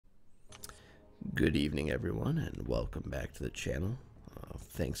Good evening, everyone, and welcome back to the channel.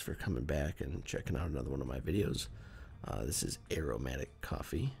 Thanks for coming back and checking out another one of my videos. This is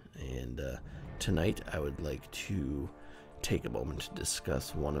Aromaticcoffee, and tonight I would like to take a moment to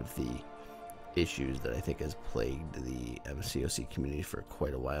discuss one of the issues that I think has plagued the MCOC community for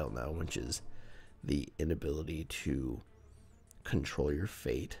quite a while now, which is the inability to control your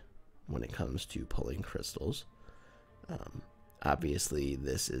fate when it comes to pulling crystals. Obviously,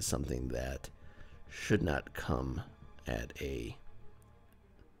 this is something that should not come at a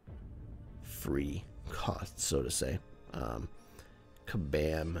free cost, so to say.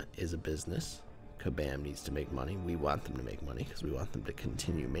 Kabam is a business. Kabam needs to make money. We want them to make money because we want them to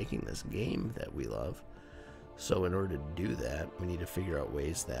continue making this game that we love. So in order to do that, we need to figure out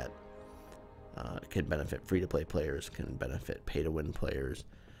ways that can benefit free-to-play players, can benefit pay-to-win players,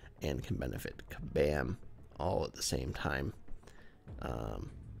 and can benefit Kabam all at the same time.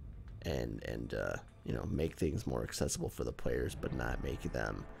 And you know, make things more accessible for the players, but not make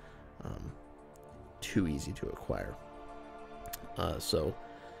them too easy to acquire. So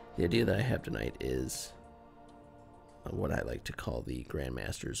the idea that I have tonight is what I like to call the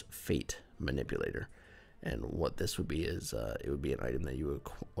Grandmasters Fate Manipulator. And what this would be is it would be an item that you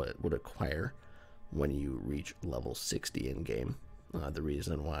would acquire when you reach level 60 in game. The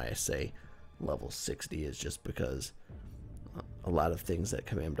reason why I say level 60 is just because a lot of things that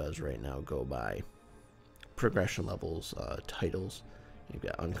Kabam does right now go by progression levels, titles. You've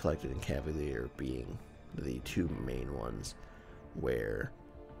got Uncollected and Cavalier being the two main ones where,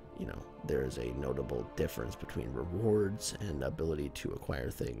 you know, there's a notable difference between rewards and ability to acquire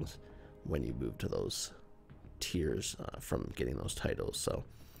things when you move to those tiers from getting those titles. So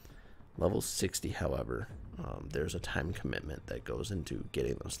level 60, however, there's a time commitment that goes into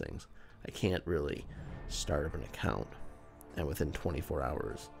getting those things. I can't really start up an account and within 24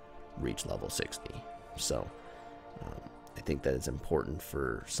 hours reach level 60. So I think that it's important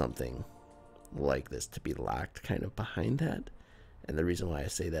for something like this to be locked kind of behind that. And the reason why I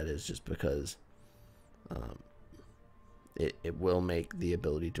say that is just because it will make the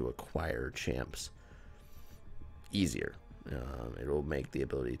ability to acquire champs easier. It will make the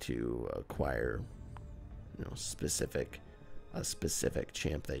ability to acquire, you know, a specific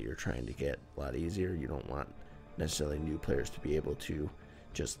champ that you're trying to get a lot easier. You don't want necessarily new players to be able to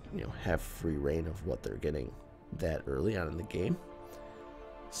just, you know, have free reign of what they're getting that early on in the game.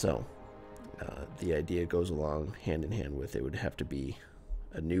 So the idea goes along hand in hand with it would have to be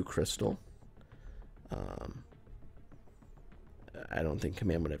a new crystal. I don't think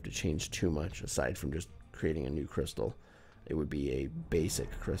Kabam would have to change too much aside from just creating a new crystal. It would be a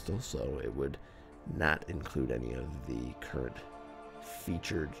basic crystal, so it would not include any of the current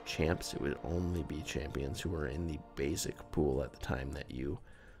featured champs. It would only be champions who are in the basic pool at the time that you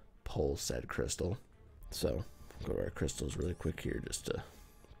pull said crystal. So go to our crystals really quick here just to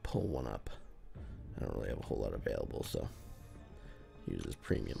pull one up. I don't really have a whole lot available, so use this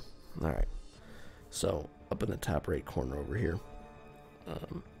premium. Alright, so up in the top right corner over here,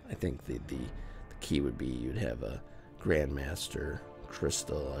 I think the key would be you'd have a Grandmaster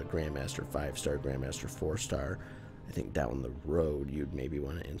crystal, a Grandmaster 5-star, Grandmaster 4-star. I think down the road you'd maybe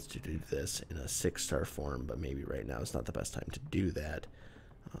want to institute this in a 6-star form, but maybe right now it's not the best time to do that,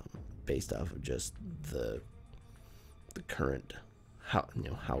 based off of just the current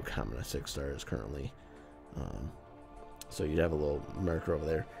how common a 6-star is currently. So you'd have a little marker over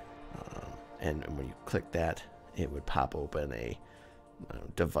there, and when you click that, it would pop open a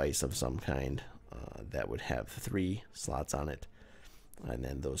device of some kind that would have 3 slots on it, and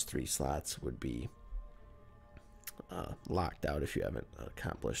then those 3 slots would be locked out if you haven't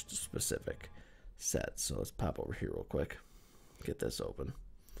accomplished specific sets. So let's pop over here real quick, get this open.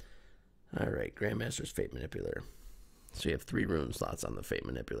 Alright, Grandmaster's Fate Manipulator. So you have 3 rune slots on the Fate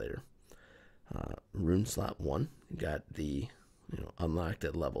Manipulator. Rune slot 1, you got the unlocked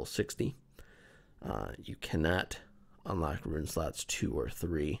at level 60. You cannot unlock rune slots 2 or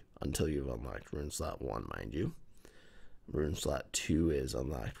 3 until you've unlocked rune slot 1, mind you. Rune slot 2 is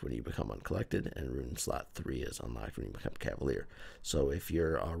unlocked when you become Uncollected, and rune slot 3 is unlocked when you become Cavalier. So if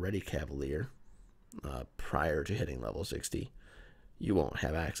you're already Cavalier prior to hitting level 60, you won't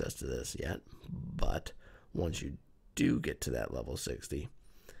have access to this yet. But once you do get to that level 60,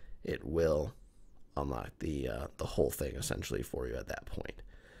 it will unlock the whole thing essentially for you at that point.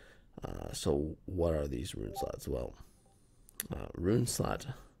 So what are these rune slots? Well, rune slot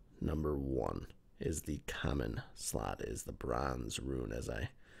number 1 is the common slot, is the bronze rune as I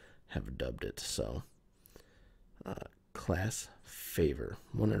have dubbed it. So class favor,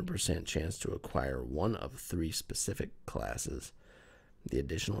 100% chance to acquire one of 3 specific classes the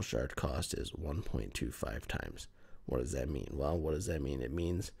additional shard cost is 1.25 times. What does that mean? Well, what does that mean? It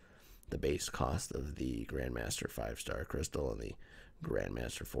means the base cost of the Grandmaster 5-star crystal and the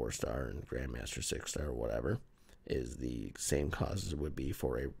Grandmaster 4-star and Grandmaster 6-star or whatever is the same cost as it would be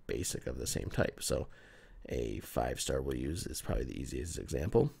for a basic of the same type. So a 5-star we'll use is probably the easiest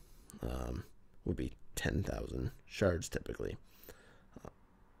example. Would be 10,000 shards typically.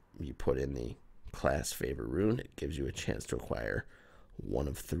 You put in the class favor rune. It gives you a chance to acquire one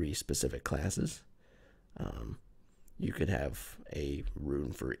of 3 specific classes. You could have a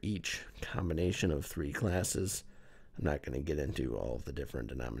rune for each combination of 3 classes. I'm not going to get into all of the different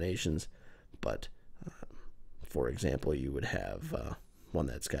denominations, but for example, you would have one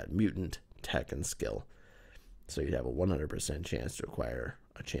that's got mutant, tech, and skill. So you'd have a 100% chance to acquire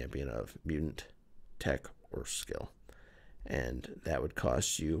a champion of mutant, tech, or skill. And that would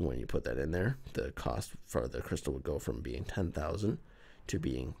cost you, when you put that in there, the cost for the crystal would go from being 10,000 to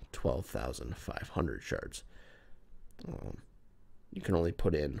being 12,500 shards. You can only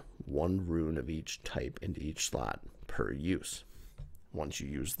put in 1 rune of each type into each slot per use. Once you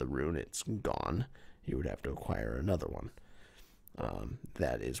use the rune, it's gone. You would have to acquire another one.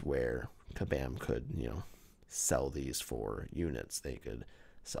 That is where Kabam could, sell these for units. They could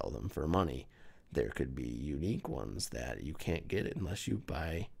sell them for money. There could be unique ones that you can't get unless you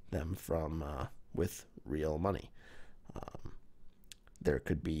buy them from with real money. There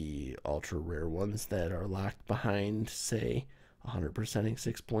could be ultra rare ones that are locked behind, say, 100%ing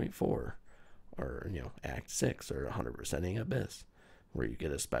 6.4, or Act 6, or 100%ing Abyss, where you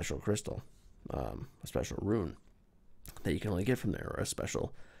get a special crystal, a special rune that you can only get from there, or a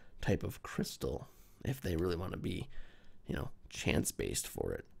special type of crystal if they really want to be, chance based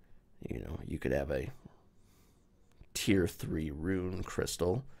for it. You could have a tier 3 rune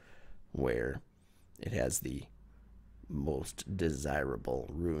crystal where it has the most desirable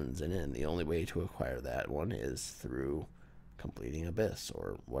runes in it, and the only way to acquire that one is through completing Abyss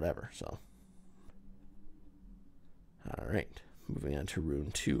or whatever. So alright, moving on to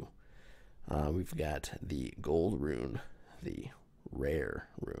rune 2. We've got the gold rune, the rare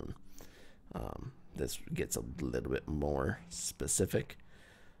rune. This gets a little bit more specific.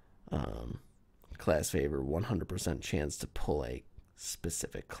 Class favor, 100% chance to pull a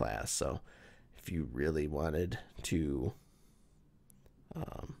specific class. So if you really wanted to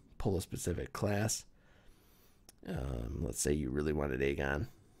pull a specific class, let's say you really wanted Aegon,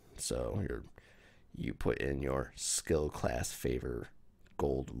 so you put in your skill class favor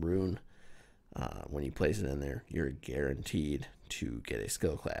gold rune. When you place it in there, you're guaranteed to get a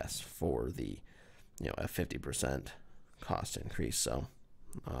skill class for the a 50% cost increase. So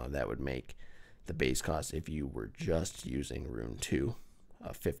that would make the base cost, if you were just using rune 2,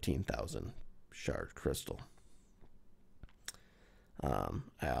 a 15,000 shard crystal.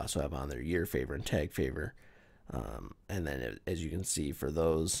 I also have on there year favor and tag favor, and then as you can see, for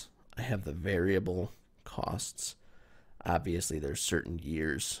those I have the variable costs. Obviously there's certain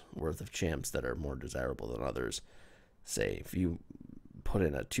years worth of champs that are more desirable than others. Say if you put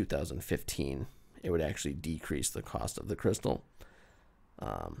in a 2015, it would actually decrease the cost of the crystal.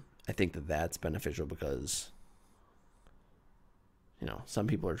 I think that's beneficial because some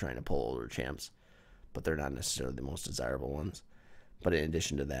people are trying to pull older champs, but they're not necessarily the most desirable ones. But in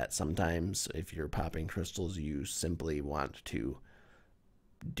addition to that, sometimes if you're popping crystals, you simply want to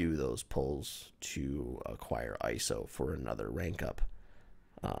do those pulls to acquire ISO for another rank up.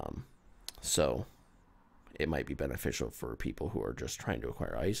 So it might be beneficial for people who are just trying to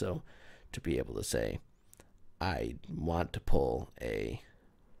acquire ISO to be able to say, I want to pull a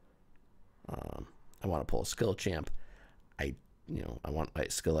skill champ. I want a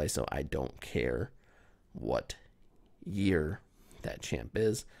skill ISO. I don't care what year that champ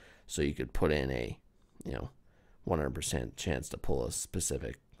is. So you could put in a 100% chance to pull a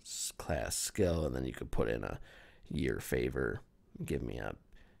specific class skill, and then you could put in a year favor, give me a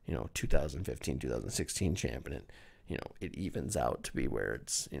 2015 2016 champ, and it evens out to be where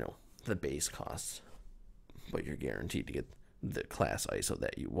it's the base costs, but you're guaranteed to get the class ISO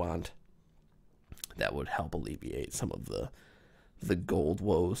that you want. That would help alleviate some of the gold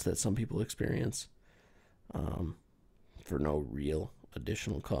woes that some people experience for no real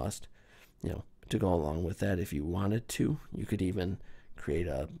additional cost. To go along with that, if you wanted to, you could even create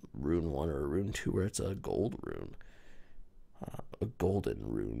a rune 1 or a rune 2 where it's a gold rune, a golden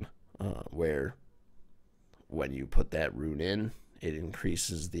rune, where when you put that rune in, it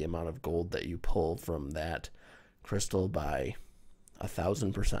increases the amount of gold that you pull from that crystal by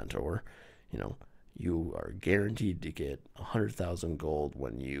 1,000%, or you are guaranteed to get 100,000 gold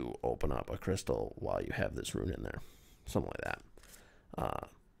when you open up a crystal while you have this rune in there, something like that.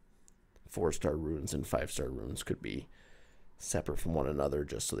 4-star runes and 5-star runes could be separate from one another,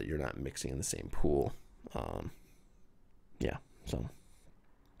 just so that you're not mixing in the same pool. Yeah, so.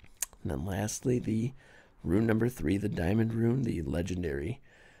 And then lastly, the rune number 3, the diamond rune, the legendary.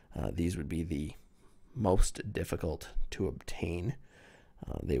 These would be the most difficult to obtain.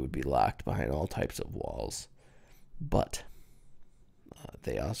 They would be locked behind all types of walls, but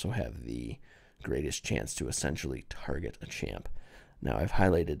they also have the greatest chance to essentially target a champ. Now, I've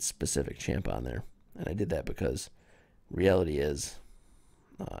highlighted specific champ on there, and I did that because reality is,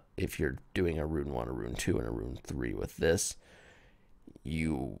 if you're doing a rune 1, a rune 2, and a rune 3 with this,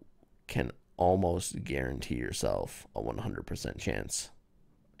 you can almost guarantee yourself a 100% chance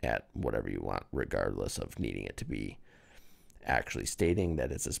at whatever you want, regardless of needing it to be actually stating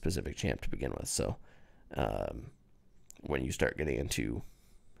that it's a specific champ to begin with. So when you start getting into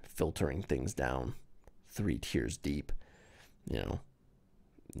filtering things down 3 tiers deep, you know,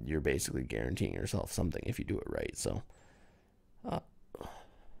 you're basically guaranteeing yourself something if you do it right. So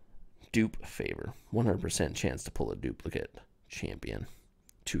dupe favor, 100% chance to pull a duplicate champion,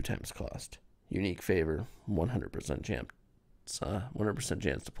 2 times cost. Unique favor, 100% champ. 100%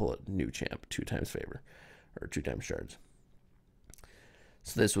 chance to pull a new champ, 2 times favor, or 2 times shards.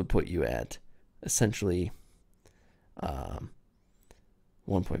 So this would put you at essentially 1.5,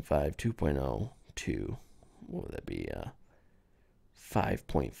 2.0 to, what would that be,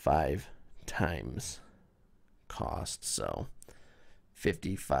 5.5 times cost. So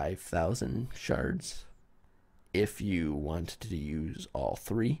 55,000 shards if you wanted to use all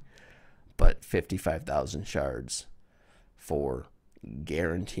 3, but 55,000 shards for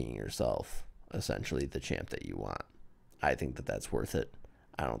guaranteeing yourself essentially the champ that you want. I think that that's worth it.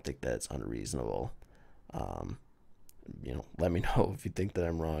 I don't think that's unreasonable. You know, let me know if you think that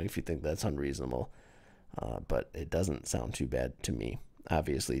I'm wrong, if you think that's unreasonable. But it doesn't sound too bad to me.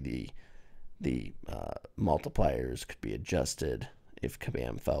 Obviously, the multipliers could be adjusted if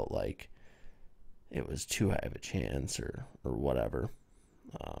Kabam felt like it was too high of a chance or whatever.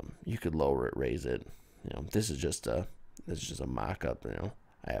 You could lower it, raise it. You know, this is just a mock-up. You know,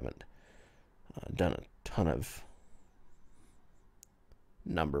 I haven't done a ton of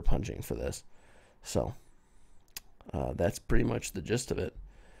number punching for this, so that's pretty much the gist of it.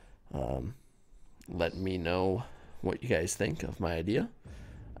 Let me know what you guys think of my idea.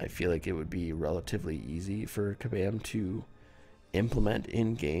 I feel like it would be relatively easy for Kabam to implement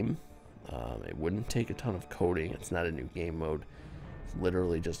in game. It wouldn't take a ton of coding. It's not a new game mode. It's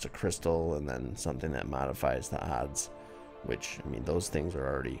literally just a crystal and then something that modifies the odds, which, I mean, those things are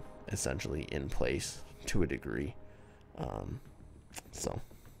already essentially in place to a degree. So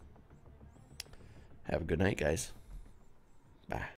have a good night, guys. Bye.